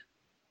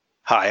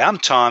Hi, I'm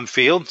Tom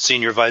Field,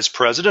 Senior Vice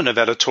President of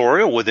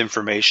Editorial with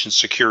Information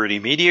Security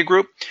Media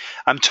Group.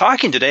 I'm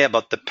talking today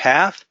about the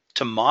path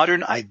to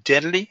modern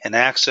identity and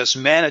access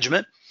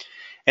management,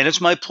 and it's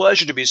my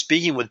pleasure to be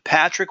speaking with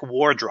Patrick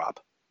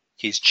Wardrop.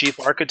 He's Chief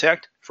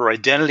Architect for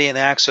Identity and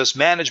Access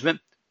Management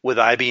with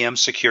IBM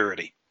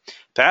Security.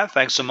 Pat,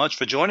 thanks so much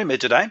for joining me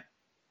today.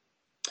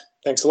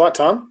 Thanks a lot,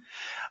 Tom.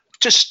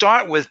 To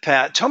start with,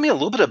 Pat, tell me a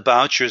little bit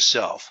about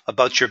yourself,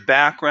 about your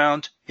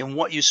background, and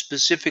what you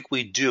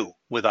specifically do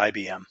with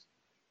IBM.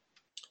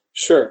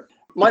 Sure.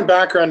 My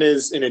background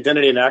is in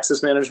identity and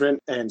access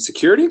management and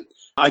security.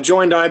 I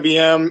joined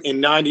IBM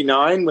in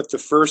 '99 with the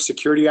first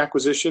security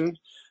acquisition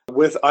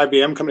with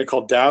IBM, a company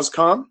called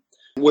DASCOM,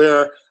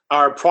 where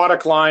our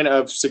product line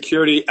of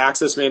Security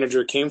Access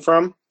Manager came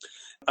from.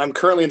 I'm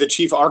currently the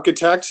Chief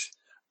Architect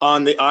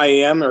on the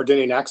IAM, or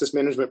Identity and Access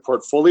Management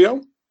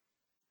portfolio.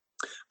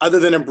 Other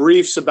than a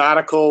brief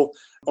sabbatical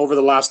over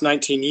the last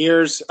 19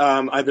 years,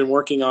 I've been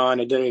working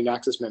on identity and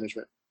access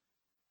management.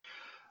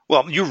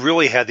 Well, you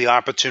really had the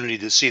opportunity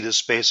to see this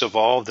space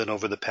evolve then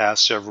over the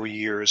past several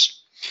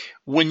years.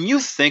 When you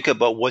think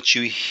about what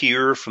you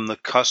hear from the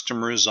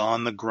customers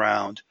on the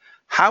ground,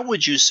 how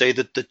would you say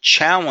that the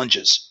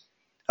challenges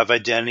of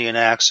identity and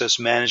access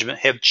management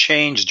have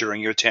changed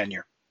during your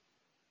tenure?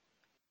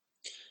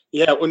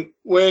 Yeah,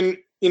 when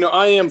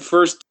IAM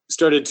first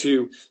started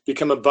to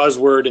become a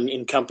buzzword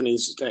in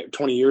companies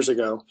 20 years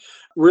ago,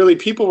 really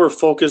people were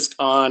focused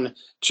on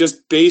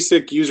just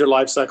basic user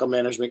lifecycle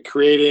management,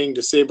 creating,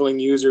 disabling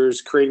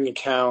users, creating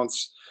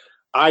accounts,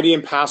 ID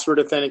and password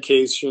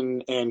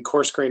authentication, and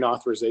coarse grain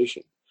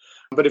authorization.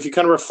 But if you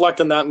kind of reflect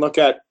on that and look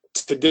at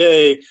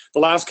today, the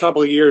last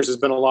couple of years has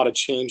been a lot of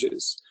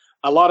changes.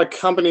 A lot of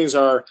companies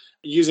are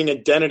using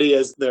identity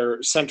as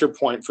their center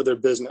point for their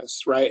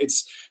business, right?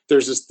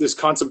 There's this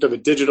concept of a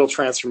digital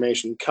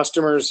transformation.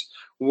 Customers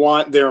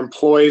want their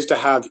employees to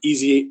have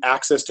easy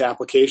access to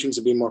applications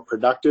to be more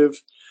productive.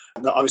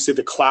 Obviously,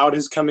 the cloud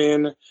has come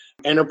in.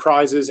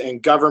 Enterprises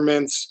and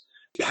governments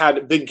had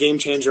a big game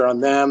changer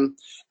on them.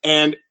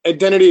 And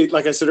identity,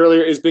 like I said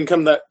earlier, has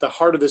become the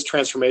heart of this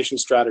transformation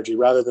strategy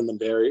rather than the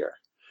barrier.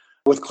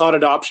 With cloud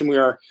adoption,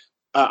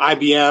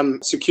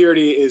 IBM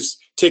Security is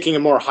taking a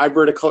more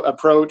hybrid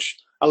approach,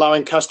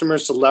 allowing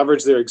customers to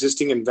leverage their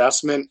existing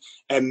investment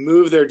and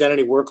move their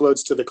identity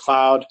workloads to the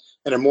cloud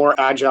in a more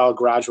agile,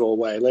 gradual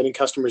way, letting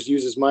customers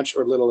use as much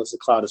or little as the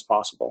cloud as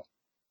possible.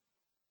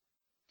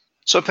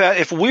 So, Pat,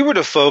 if we were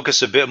to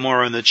focus a bit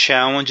more on the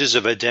challenges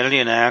of identity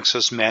and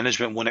access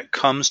management when it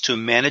comes to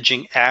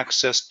managing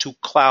access to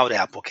cloud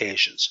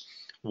applications,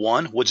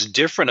 one, what's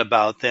different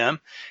about them?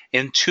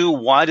 And two,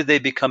 why did they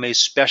become a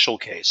special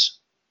case?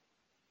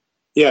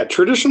 Yeah,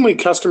 traditionally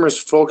customers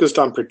focused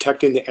on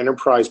protecting the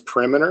enterprise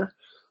perimeter,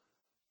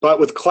 but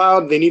with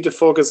cloud, they need to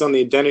focus on the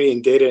identity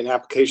and data and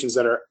applications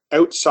that are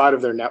outside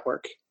of their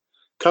network.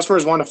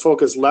 Customers want to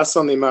focus less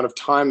on the amount of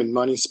time and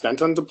money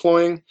spent on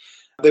deploying.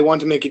 They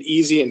want to make it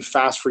easy and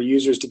fast for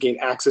users to gain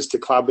access to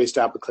cloud-based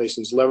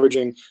applications,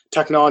 leveraging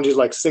technologies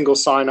like single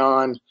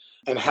sign-on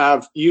and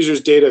have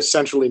users' data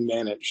centrally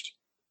managed.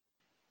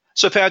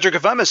 So, Patrick,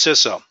 if I'm a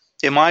CISO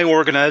and my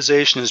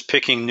organization is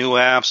picking new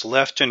apps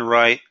left and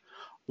right,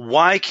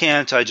 why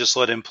can't I just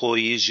let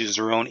employees use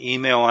their own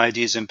email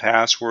IDs and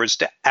passwords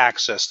to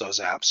access those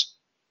apps?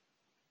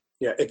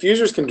 Yeah, if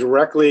users can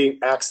directly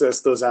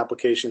access those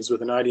applications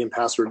with an ID and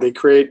password, they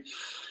create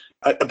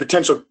a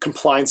potential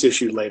compliance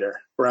issue later,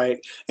 right?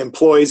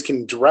 Employees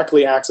can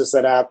directly access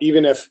that app.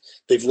 Even if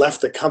they've left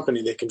the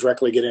company, they can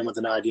directly get in with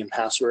an ID and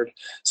password.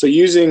 So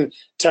using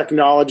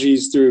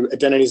technologies through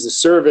identity as a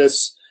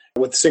service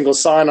with single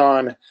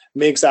sign-on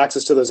makes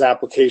access to those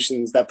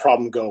applications, that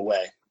problem go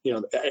away.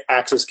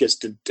 Access gets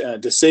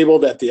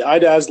disabled at the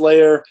IDaaS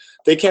layer.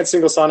 They can't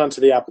single sign on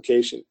to the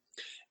application.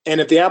 And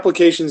if the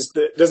applications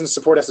that doesn't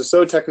support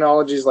SSO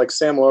technologies like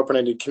SAML,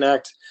 OpenID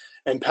Connect,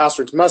 and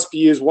passwords must be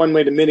used, one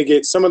way to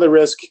mitigate some of the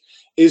risk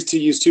is to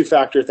use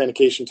two-factor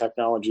authentication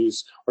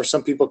technologies, or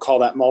some people call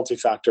that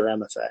multi-factor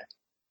MFA.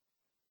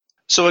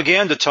 So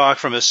again, to talk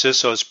from a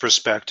CISO's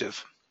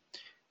perspective,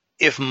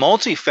 if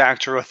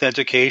multi-factor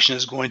authentication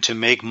is going to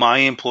make my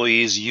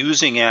employees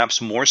using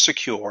apps more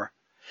secure,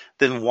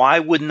 then why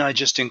wouldn't I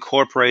just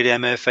incorporate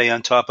MFA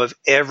on top of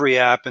every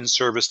app and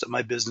service that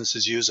my business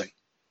is using?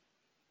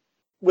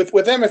 With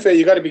MFA,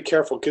 you got to be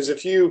careful, because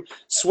if you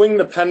swing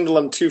the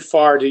pendulum too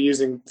far to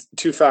using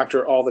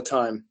two-factor all the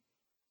time,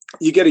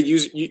 you get a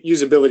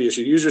usability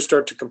issue. Users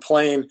start to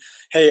complain,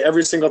 hey,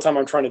 every single time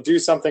I'm trying to do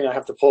something, I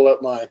have to pull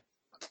out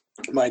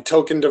my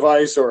token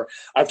device, or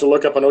I have to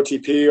look up an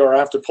OTP, or I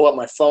have to pull up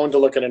my phone to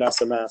look at an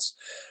SMS.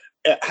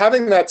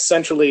 Having that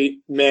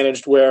centrally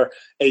managed, where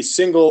a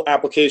single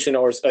application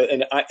or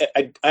an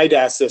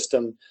IDaaS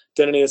system,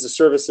 identity as a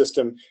service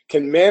system,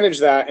 can manage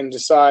that and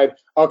decide,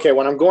 okay,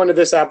 when I'm going to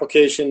this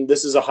application,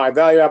 this is a high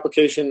value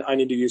application, I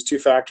need to use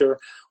two-factor,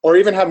 or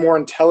even have more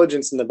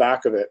intelligence in the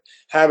back of it.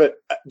 Have it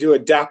do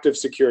adaptive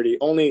security,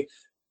 only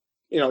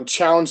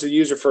challenge the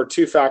user for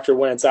two-factor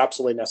when it's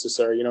absolutely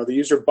necessary. The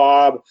user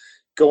Bob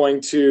going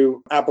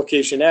to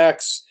application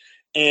X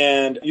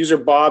and user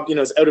Bob,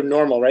 is out of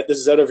normal, right? This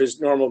is out of his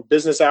normal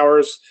business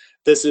hours.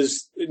 This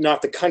is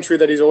not the country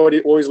that he's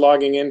always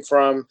logging in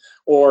from,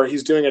 or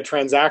he's doing a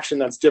transaction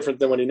that's different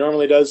than what he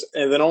normally does,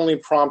 and then only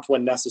prompt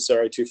when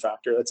necessary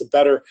two-factor. That's a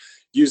better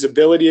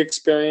usability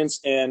experience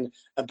and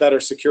a better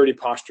security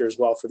posture as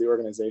well for the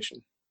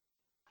organization.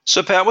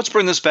 So Pat, let's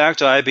bring this back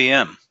to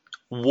IBM.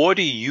 What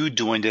are you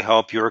doing to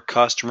help your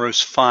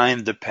customers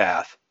find the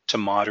path to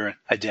modern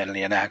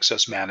identity and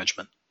access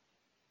management?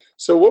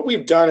 So what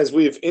we've done is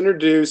we've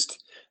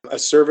introduced a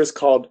service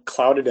called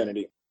Cloud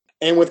Identity.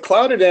 And with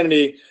Cloud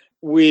Identity,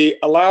 we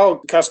allow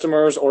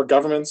customers or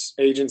governments,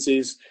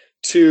 agencies,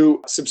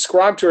 to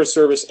subscribe to our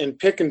service and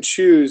pick and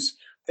choose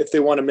if they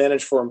want to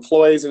manage for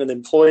employees. And in the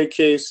employee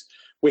case,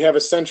 we have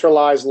a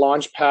centralized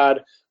launch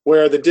pad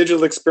where the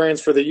digital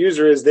experience for the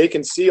user is they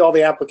can see all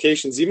the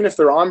applications, even if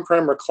they're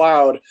on-prem or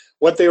cloud,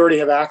 what they already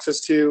have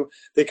access to.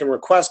 They can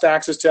request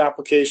access to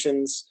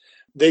applications.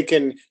 They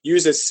can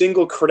use a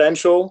single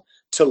credential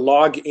to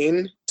log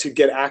in to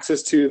get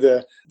access to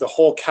the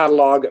whole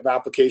catalog of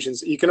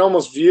applications. You can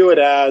almost view it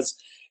as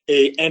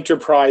a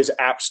enterprise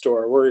app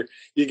store, where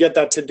you get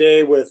that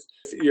today with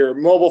your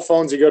mobile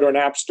phones. You go to an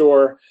app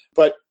store,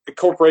 but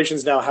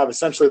corporations now have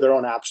essentially their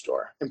own app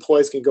store.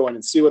 Employees can go in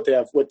and see what they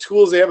have, what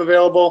tools they have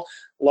available,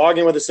 log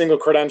in with a single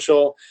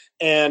credential,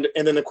 and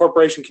then the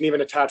corporation can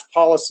even attach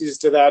policies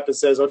to that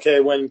says, okay,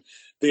 when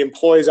the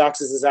employees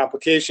access this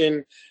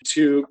application,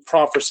 to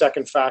prompt for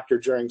second factor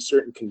during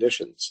certain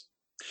conditions.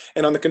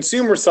 And on the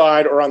consumer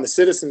side or on the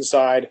citizen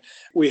side,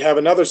 we have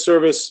another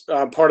service,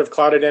 part of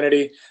Cloud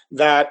Identity,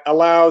 that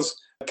allows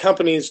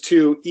companies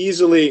to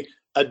easily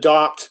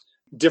adopt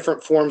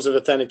different forms of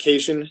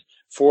authentication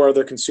for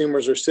their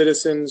consumers or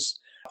citizens,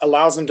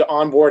 allows them to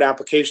onboard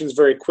applications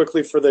very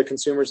quickly for the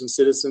consumers and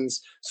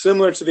citizens,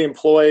 similar to the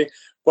employee,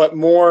 but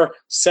more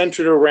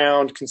centered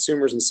around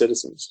consumers and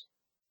citizens.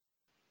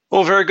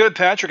 Well, very good,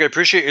 Patrick. I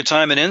appreciate your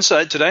time and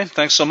insight today.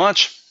 Thanks so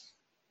much.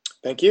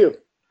 Thank you.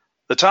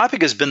 The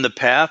topic has been the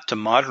path to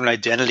modern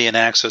identity and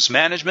access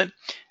management.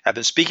 I've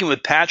been speaking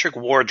with Patrick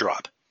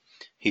Wardrop.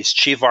 He's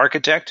Chief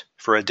Architect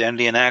for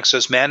Identity and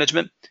Access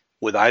Management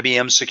with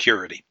IBM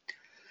Security.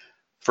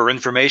 For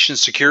Information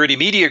Security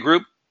Media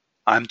Group,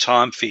 I'm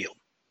Tom Field.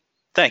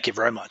 Thank you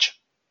very much.